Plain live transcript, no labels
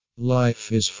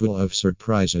Life is full of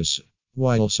surprises.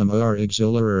 While some are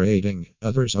exhilarating,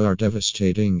 others are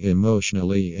devastating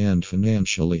emotionally and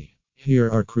financially. Here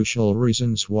are crucial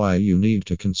reasons why you need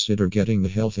to consider getting a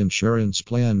health insurance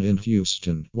plan in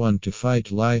Houston. 1. To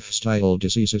fight lifestyle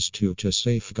diseases. 2. To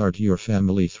safeguard your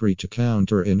family. 3. To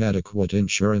counter inadequate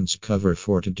insurance cover.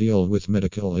 4. To deal with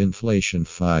medical inflation.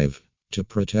 5. To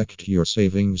protect your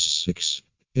savings. 6.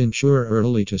 Insure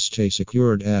early to stay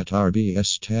secured. At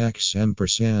RBS Tax &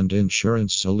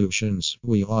 Insurance Solutions,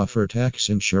 we offer tax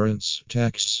insurance,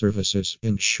 tax services,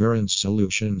 insurance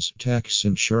solutions, tax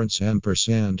insurance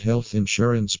 & health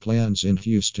insurance plans in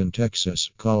Houston,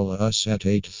 Texas. Call us at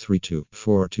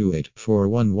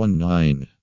 832-428-4119.